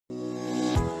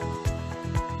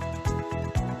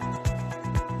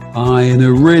Hi, and a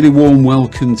really warm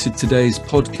welcome to today's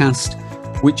podcast,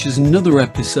 which is another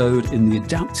episode in the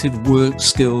Adaptive Work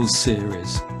Skills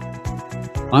series.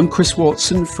 I'm Chris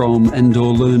Watson from Endor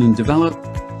Learn and Develop,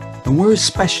 and we're a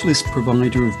specialist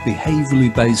provider of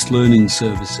behaviourally based learning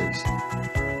services.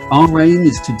 Our aim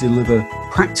is to deliver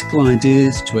practical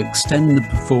ideas to extend the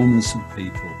performance of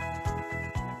people.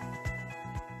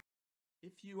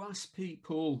 If you ask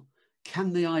people,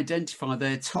 can they identify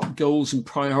their top goals and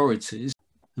priorities?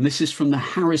 And this is from the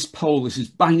Harris poll, this is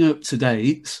bang up to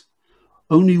date,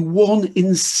 only 1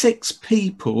 in 6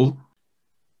 people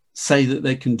say that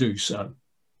they can do so.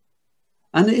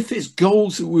 And if it's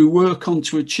goals that we work on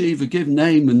to achieve a given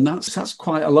aim, and that's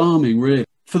quite alarming, really.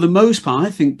 For the most part, I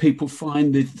think people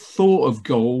find the thought of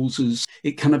goals as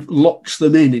it kind of locks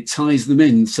them in, it ties them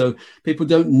in. So people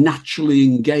don't naturally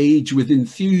engage with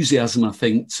enthusiasm, I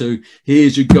think, to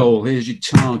here's your goal, here's your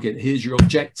target, here's your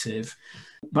objective.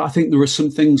 But I think there are some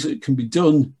things that can be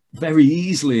done very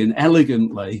easily and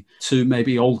elegantly to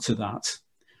maybe alter that.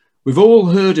 We've all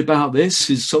heard about this.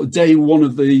 It's sort of day one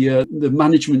of the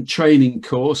management training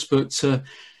course, but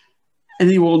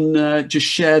anyone just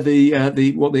share what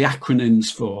the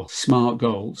acronyms for SMART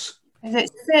goals? Is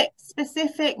it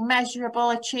specific,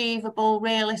 measurable, achievable,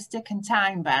 realistic, and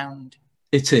time-bound?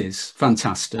 It is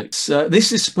fantastic. So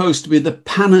this is supposed to be the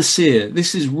panacea.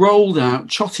 This is rolled out,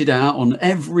 trotted out on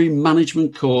every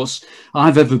management course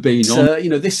I've ever been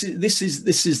on. This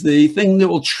is the thing that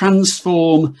will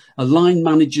transform a line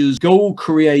manager's goal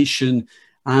creation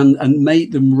and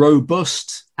make them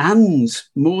robust. And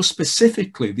more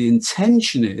specifically, the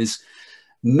intention is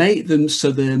make them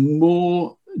so they're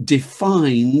more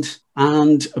defined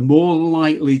and more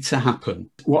likely to happen.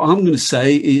 What I'm going to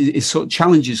say is sort of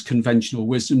challenges conventional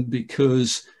wisdom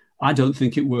because I don't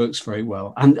think it works very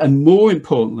well. And more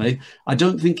importantly, I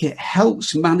don't think it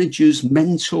helps managers,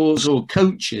 mentors, or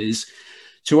coaches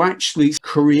to actually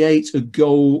create a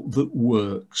goal that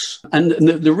works. And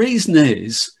the reason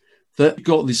is that you've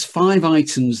got these 5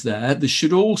 items there. There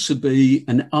should also be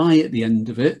an I at the end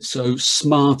of it. So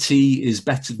SMARTY is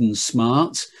better than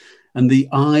SMART. And the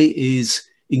I is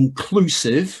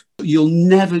inclusive. You'll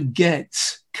never get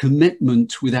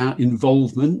commitment without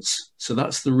involvement. So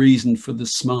that's the reason for the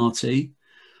SMARTY.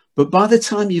 But by the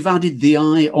time you've added the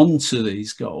I onto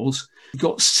these goals, you've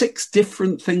got 6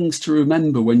 different things to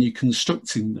remember when you're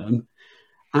constructing them.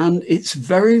 And it's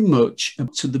very much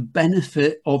to the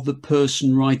benefit of the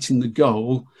person writing the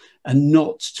goal and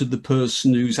not to the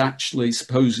person who's actually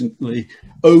supposedly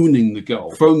owning the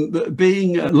goal. From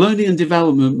being a learning and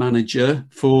development manager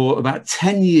for about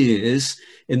 10 years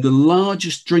in the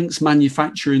largest drinks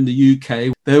manufacturer in the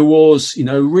UK, there was,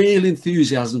 real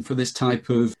enthusiasm for this type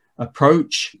of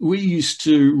approach. We used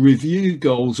to review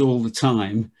goals all the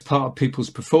time, part of people's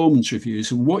performance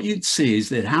reviews. And what you'd see is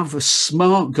they'd have a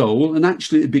SMART goal, and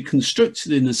actually it'd be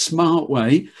constructed in a smart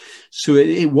way. So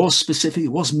it was specific,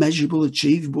 it was measurable,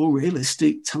 achievable,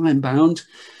 realistic, time-bound,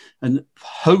 and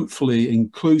hopefully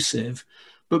inclusive.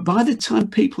 But by the time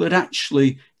people had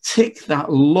actually ticked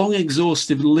that long,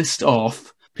 exhaustive list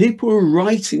off, people were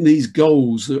writing these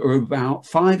goals that are about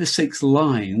 5 or 6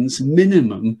 lines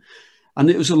minimum. And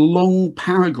it was a long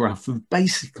paragraph of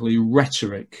basically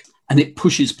rhetoric, and it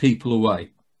pushes people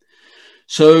away.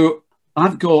 So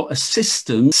I've got a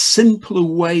system, simpler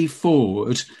way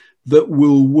forward that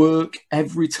will work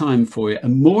every time for you.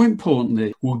 And more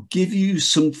importantly, will give you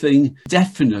something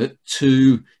definite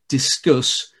to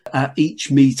discuss at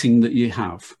each meeting that you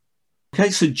have. Okay,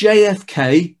 so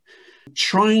JFK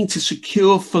trying to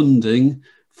secure funding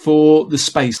for the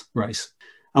space race.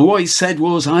 And what he said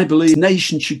was, I believe the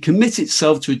nation should commit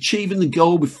itself to achieving the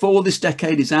goal before this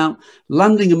decade is out,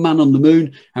 landing a man on the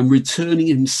moon and returning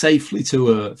him safely to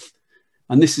Earth.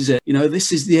 And this is it.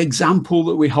 This is the example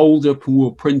that we hold up and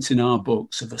we'll print in our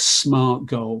books of a SMART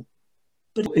goal.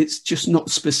 But it's just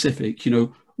not specific.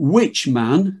 Which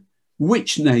man,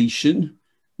 which nation,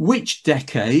 which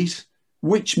decade,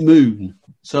 which moon.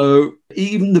 So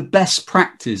even the best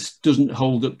practice doesn't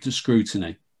hold up to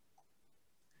scrutiny.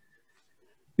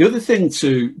 The other thing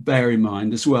to bear in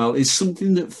mind as well is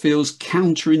something that feels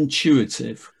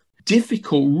counterintuitive.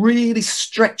 Difficult, really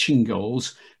stretching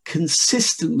goals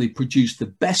consistently produce the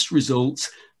best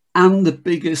results and the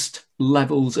biggest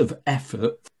levels of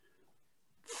effort.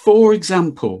 For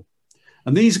example,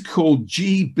 and these are called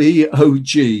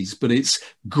GBOGs, but it's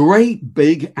great,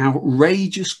 big,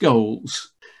 outrageous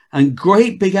goals. And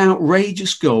great, big,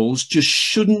 outrageous goals just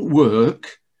shouldn't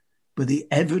work, but the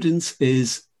evidence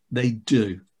is they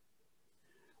do.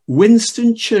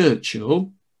 Winston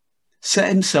Churchill set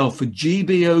himself a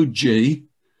GBOG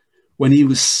when he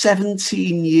was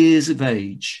 17 years of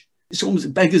age. It's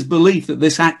almost beggars belief that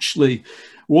this actually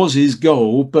was his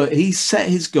goal, but he set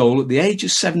his goal at the age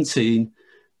of 17,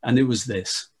 and it was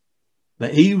this,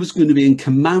 that he was going to be in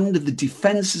command of the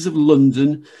defences of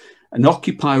London and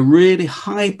occupy a really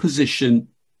high position,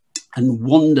 and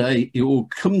one day it will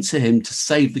come to him to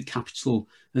save the capital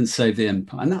and save the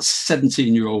empire. And that's a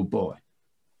 17-year-old boy.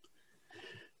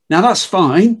 Now that's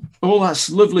fine, all that's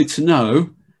lovely to know.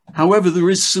 However, there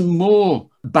is some more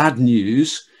bad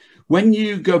news. When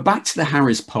you go back to the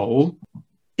Harris poll,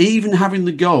 even having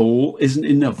the goal isn't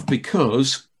enough,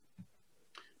 because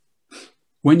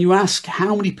when you ask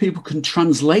how many people can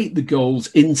translate the goals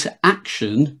into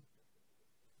action,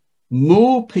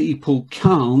 more people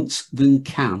can't than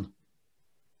can.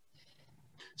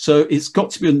 So it's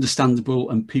got to be understandable,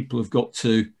 and people have got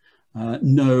to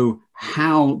know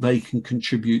how they can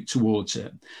contribute towards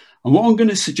it. And what I'm going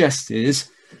to suggest is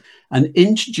and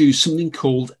introduce something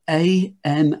called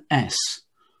AMS.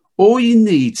 All you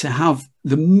need to have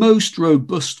the most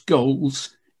robust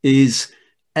goals is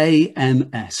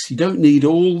AMS. You don't need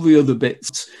all the other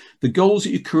bits. The goals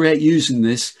that you create using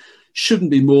this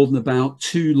shouldn't be more than about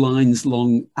 2 lines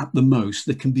long at the most.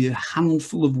 There can be a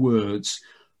handful of words,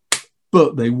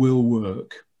 but they will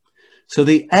work. So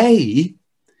the A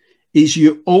is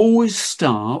you always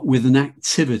start with an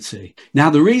activity. Now,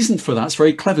 the reason for that's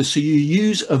very clever. So you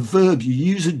use a verb, you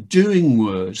use a doing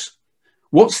word.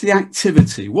 What's the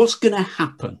activity? What's going to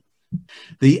happen?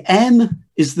 The M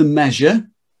is the measure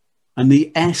and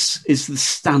the S is the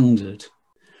standard.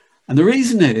 And the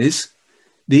reason is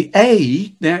the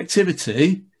A, the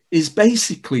activity, is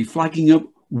basically flagging up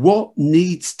what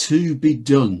needs to be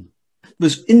done.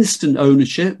 There's instant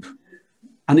ownership,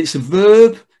 and it's a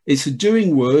verb, it's a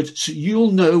doing word, so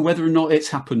you'll know whether or not it's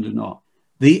happened or not.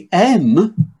 The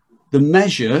M, the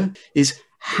measure, is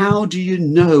how do you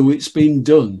know it's been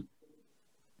done?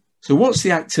 So what's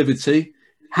the activity?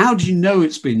 How do you know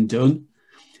it's been done?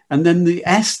 And then the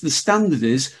S, the standard,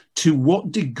 is to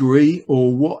what degree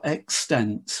or what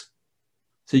extent.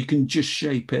 So you can just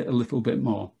shape it a little bit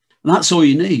more. And that's all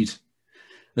you need.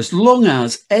 As long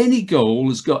as any goal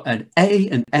has got an A,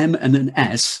 an M and an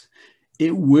S,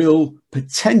 it will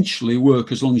potentially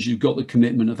work as long as you've got the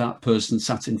commitment of that person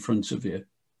sat in front of you.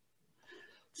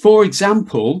 For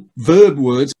example, verb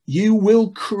words, you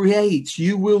will create,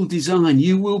 you will design,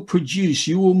 you will produce,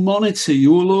 you will monitor,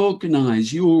 you will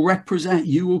organize, you will represent,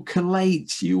 you will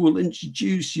collate, you will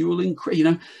introduce, you will increase.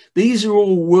 These are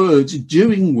all words,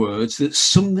 doing words, that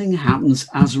something happens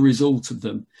as a result of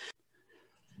them.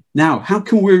 Now, how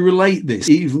can we relate this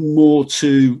even more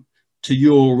to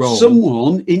your role?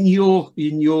 Someone in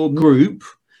your group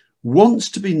wants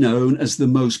to be known as the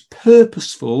most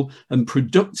purposeful and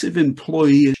productive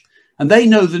employee. And they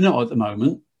know they're not at the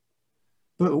moment.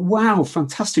 But wow,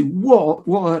 fantastic. What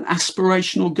an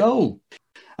aspirational goal.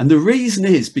 And the reason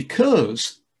is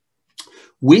because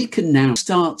we can now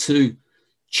start to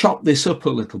chop this up a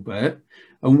little bit,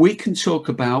 and we can talk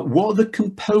about what are the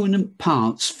component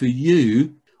parts for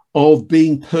you of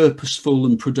being purposeful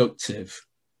and productive.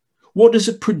 What does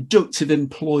a productive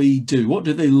employee do? What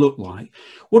do they look like?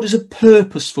 What does a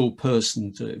purposeful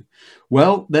person do?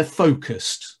 Well, they're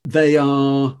focused. They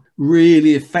are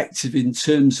really effective in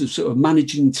terms of sort of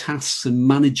managing tasks and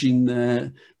managing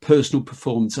their personal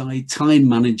performance. Time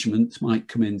management might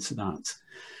come into that.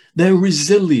 They're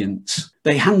resilient.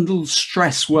 They handle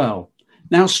stress well.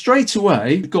 Now, straight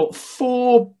away, we've got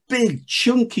 4 big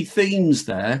chunky themes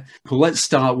there. Let's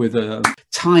start with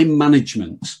time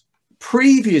management.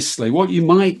 Previously, what you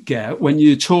might get when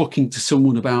you're talking to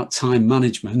someone about time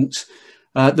management,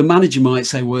 the manager might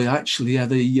say, well, actually,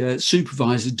 the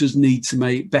supervisor does need to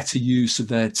make better use of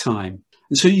their time.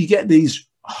 And so you get these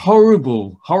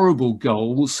horrible, horrible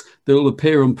goals that will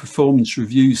appear on performance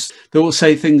reviews. They will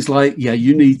say things like, yeah,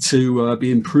 you need to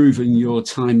be improving your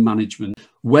time management.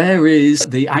 Where is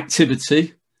the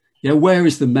activity? Yeah, where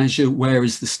is the measure? Where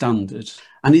is the standard?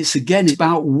 And it's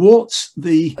about what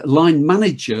the line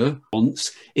manager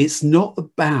wants. It's not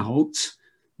about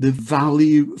the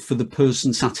value for the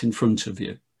person sat in front of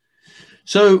you.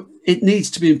 So it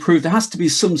needs to be improved. There has to be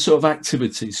some sort of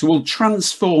activity. So we'll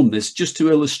transform this just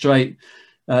to illustrate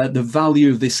the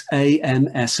value of this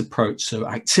AMS approach. So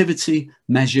activity,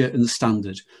 measure and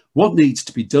standard. What needs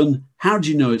to be done? How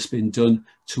do you know it's been done?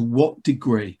 To what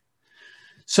degree?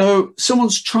 So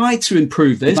someone's tried to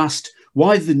improve this, asked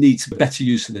why they need to better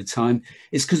use of their time.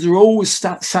 It's because they're always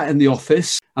sat in the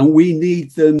office and we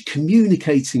need them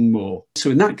communicating more.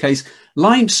 So in that case,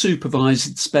 line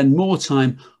supervisors spend more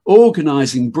time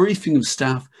organising briefing of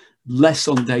staff, less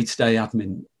on day-to-day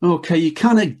admin. Okay, you're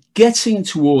kind of getting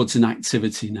towards an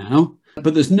activity now,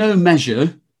 but there's no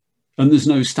measure and there's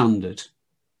no standard.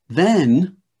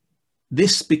 Then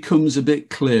this becomes a bit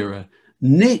clearer.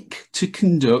 Nick to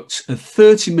conduct a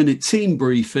 30-minute team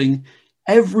briefing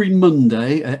every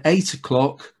Monday at 8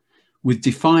 o'clock with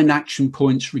defined action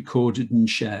points recorded and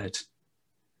shared.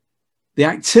 The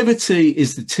activity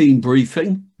is the team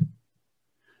briefing.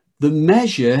 The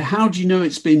measure, how do you know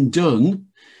it's been done,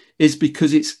 is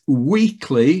because it's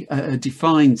weekly at a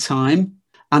defined time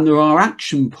and there are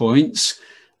action points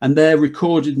and they're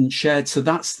recorded and shared. So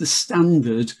that's the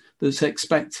standard that's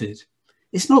expected.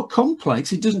 It's not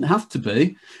complex. It doesn't have to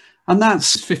be. And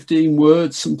that's 15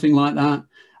 words, something like that.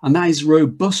 And that is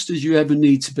robust as you ever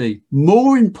need to be.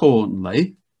 More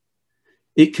importantly,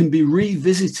 it can be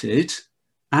revisited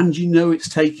and you know it's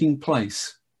taking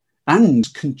place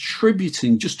and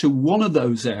contributing just to one of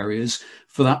those areas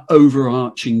for that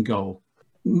overarching goal.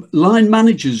 Line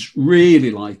managers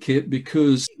really like it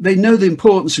because they know the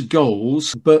importance of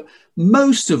goals, but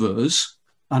most of us,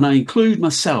 and I include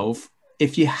myself,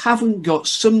 if you haven't got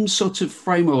some sort of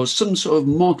framework or some sort of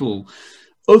model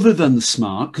other than the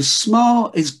SMART, because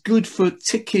SMART is good for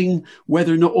ticking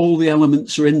whether or not all the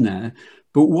elements are in there,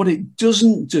 but what it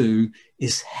doesn't do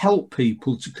is help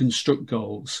people to construct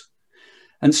goals.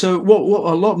 And so what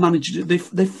a lot of managers do,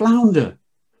 they flounder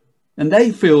and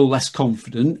they feel less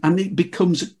confident and it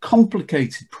becomes a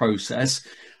complicated process.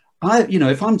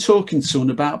 If I'm talking to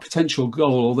someone about a potential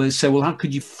goal, or they say, well, how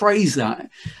could you phrase that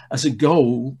as a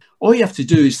goal? All you have to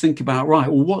do is think about, right,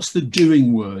 well, what's the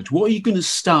doing word? What are you going to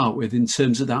start with in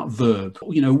terms of that verb?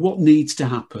 What needs to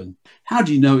happen? How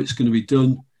do you know it's going to be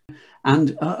done?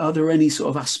 And are there any sort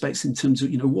of aspects in terms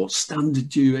of, what standard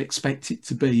do you expect it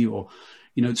to be, or,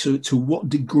 to what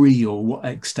degree or what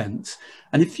extent?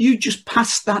 And if you just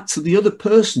pass that to the other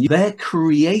person, they're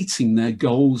creating their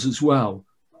goals as well.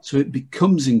 So it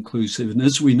becomes inclusive. And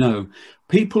as we know,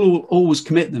 people will always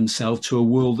commit themselves to a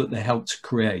world that they help to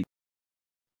create.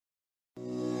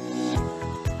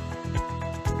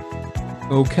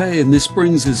 Okay, and this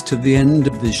brings us to the end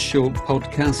of this short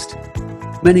podcast.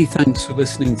 Many thanks for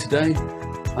listening today,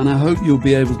 and I hope you'll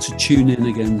be able to tune in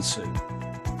again soon.